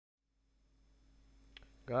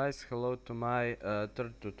Guys, hello to my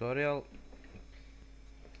third tutorial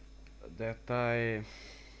that I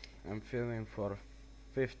am filming for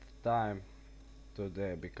fifth time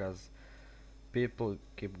today because people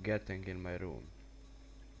keep getting in my room.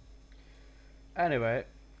 Anyway,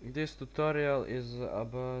 this tutorial is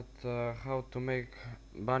about how to make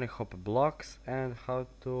bunny hop blocks and how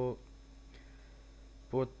to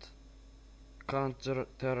put counter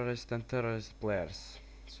terrorist and terrorist players.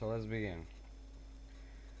 So let's begin.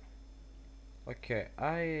 Okay,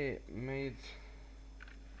 I made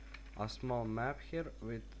a small map here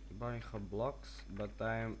with bunny hop blocks, but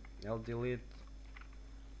I'll delete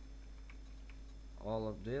all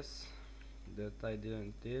of this that I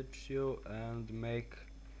didn't teach you and make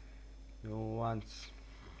new ones.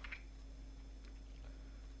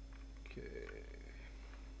 Okay,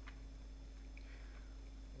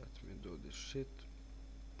 let me do this shit.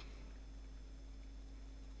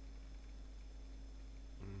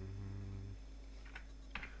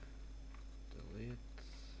 Delete,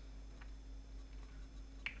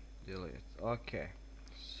 delete. Okay,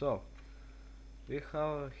 so we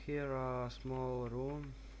have here a small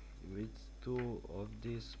room with two of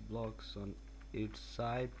these blocks on each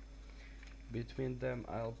side. Between them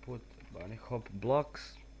I'll put bunny hop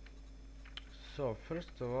blocks. So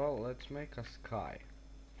first of all, let's make a sky.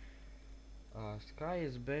 Sky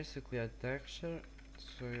is basically a texture,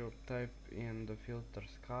 so you type in the filter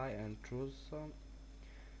sky and choose some,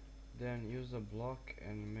 then use a block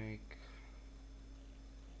and make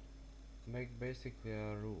basically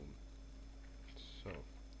a room. So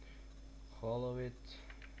hollow it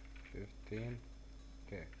 15.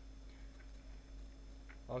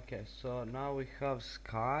 Okay, so now we have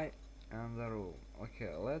sky and the room.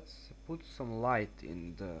 Okay, let's put some light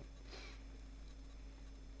in the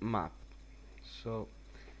map. So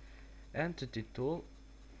entity tool,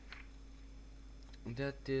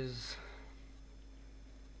 that is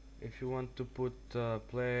if you want to put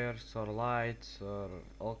players or lights or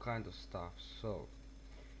all kind of stuff. So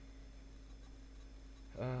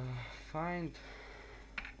find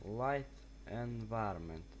light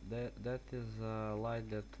environment. That is a light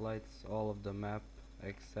that lights all of the map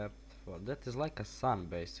except for, that is like a sun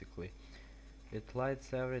basically. It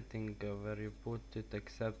lights everything where you put it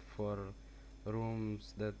except for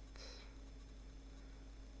rooms that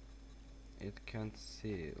it can't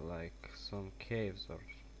see, like some caves or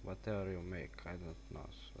whatever you make. I don't know,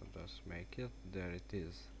 so just make it. There it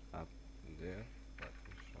is up there. Let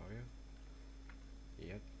me show you.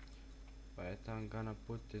 Yep. But I'm gonna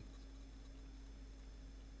put it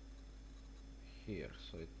here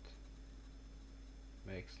so it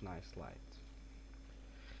makes nice light.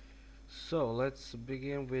 So let's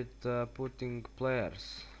begin with putting player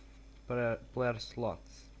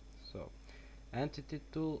slots. So entity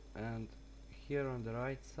tool, and here on the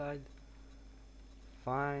right side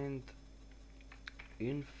find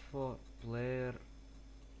info player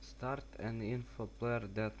start and info player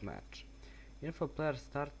deathmatch. Info player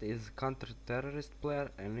start is counter terrorist player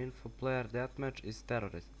and info player deathmatch is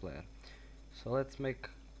terrorist player. So let's make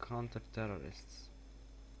counter terrorists.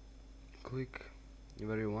 Click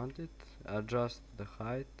where you want it, adjust the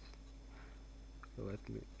height. Let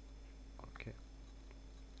me, okay,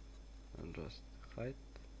 adjust the height.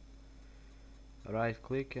 Right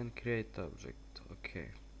click and create object. Okay,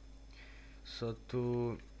 so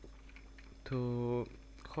to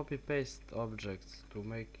copy paste objects, to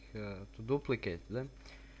make to duplicate them,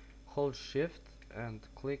 hold shift and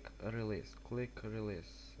click release,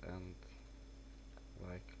 and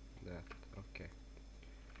like that. Okay,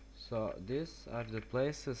 so these are the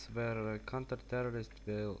places where counter terrorists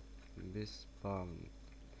will be spawned.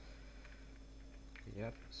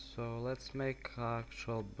 Yep, so let's make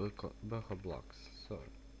actual Bhop blocks. So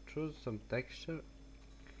choose some texture.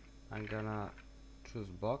 I'm gonna choose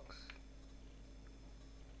box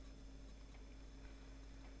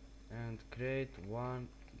and create one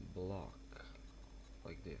block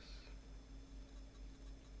like this.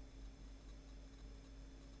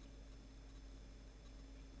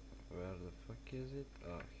 Where the fuck is it?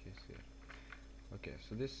 Oh, he's here. Okay,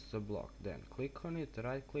 so this is a block. Then click on it,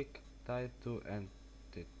 right click, type to entity.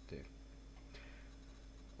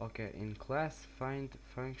 Okay, in class find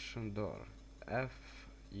function door, func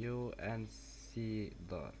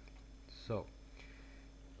door. So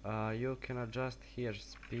you can adjust here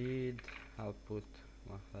speed, I'll put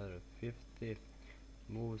 150,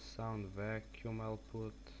 move sound vacuum I'll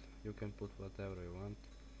put, you can put whatever you want.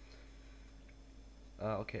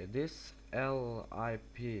 Okay, this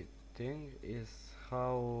LIP thing is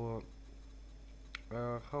how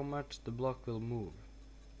much the block will move,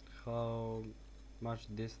 how much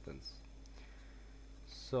distance.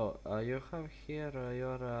 So you have here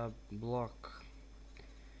your block.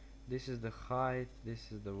 This is the height, this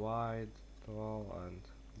is the wide, tall, and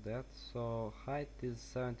that. So height is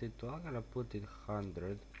 72. I'm gonna put it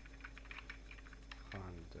 100.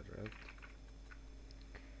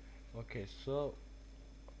 Okay, so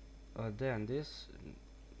then this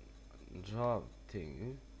job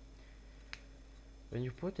thing, when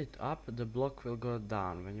you put it up, the block will go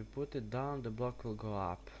down. When you put it down, the block will go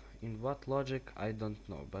up. In what logic, I don't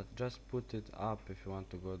know, but just put it up if you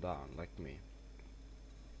want to go down, like me.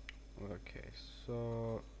 Okay,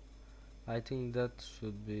 so I think that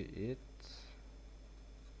should be it.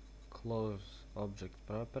 Close object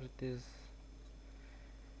properties,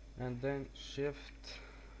 and then shift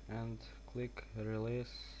and click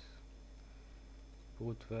release.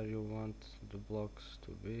 Put where you want the blocks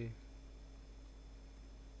to be,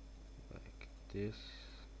 like this.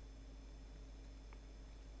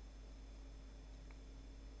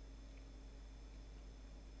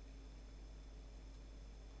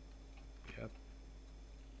 Yep.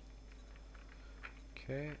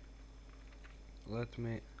 Okay, let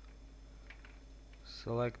me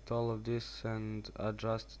select all of this and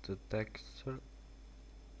adjust the texture.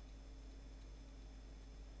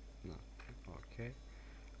 No, okay.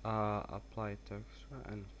 Apply texture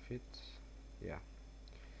and fit. Yeah.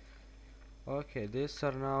 Okay, these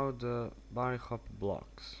are now the bunny hop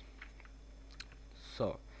blocks.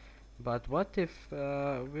 So, but what if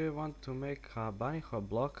we want to make a bunny hop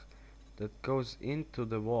block that goes into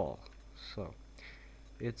the wall? So,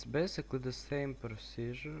 it's basically the same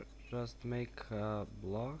procedure, just make a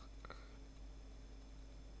block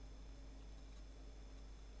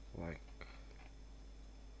like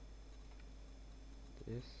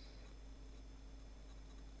this.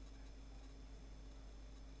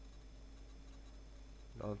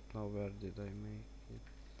 Don't know where did I make it.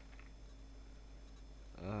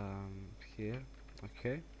 Here.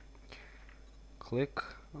 Okay. Click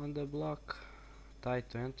on the block, tie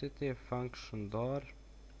to entity, function door,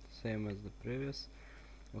 same as the previous.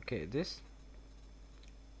 Okay, this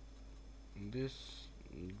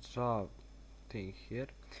job thing here,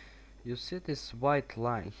 you see this white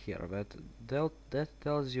line here, but that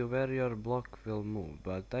tells you where your block will move,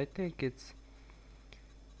 but I think it's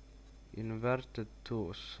inverted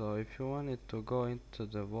too. So if you want it to go into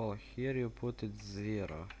the wall here, you put it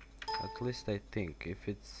 0. At least I think. If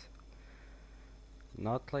it's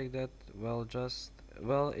not like that, well,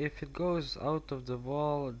 if it goes out of the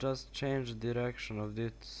wall, just change the direction of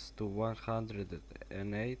this to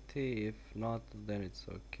 180. If not, then it's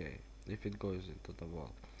okay if it goes into the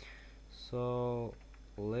wall. So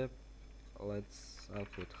I'll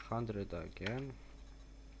put 100 again.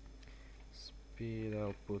 Speed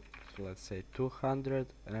I'll put, let's say, 200,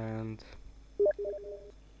 and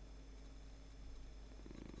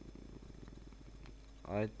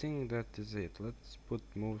I think that is it. Let's put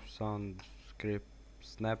move sound script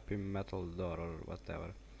snappy metal door or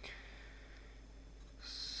whatever.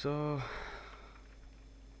 So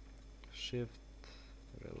shift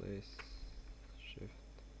release, shift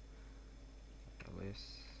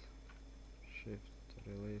release, shift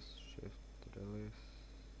release, shift release,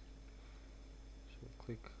 shift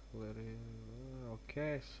click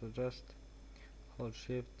okay, so just hold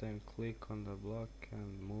shift and click on the block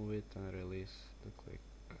and move it and release the click.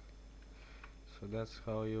 So that's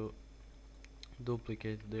how you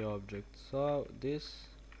duplicate the object. So this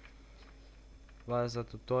was a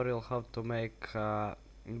tutorial how to make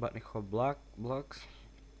bunny hop blocks,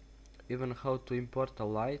 even how to import a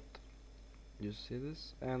light, you see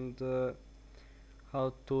this, and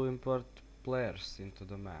how to import players into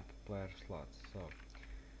the map, player slots. So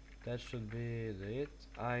that should be it.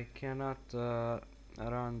 I cannot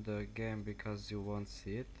run the game because you won't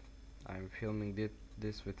see it. I'm filming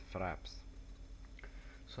this with fraps.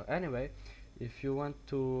 So anyway, if you want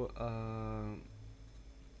to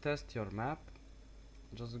test your map,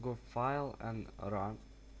 just go file and run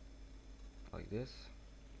like this.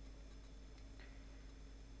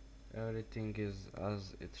 Everything is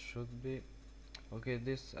as it should be. Okay,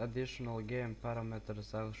 this additional game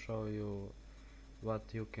parameters, I'll show you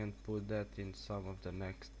what you can put that in some of the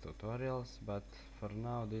next tutorials, but for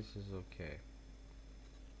now this is okay.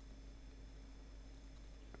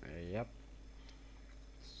 Yep.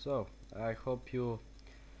 So I hope you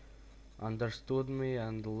understood me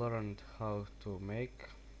and learned how to make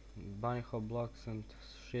bunny hop blocks and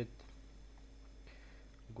shit.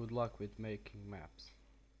 Good luck with making maps.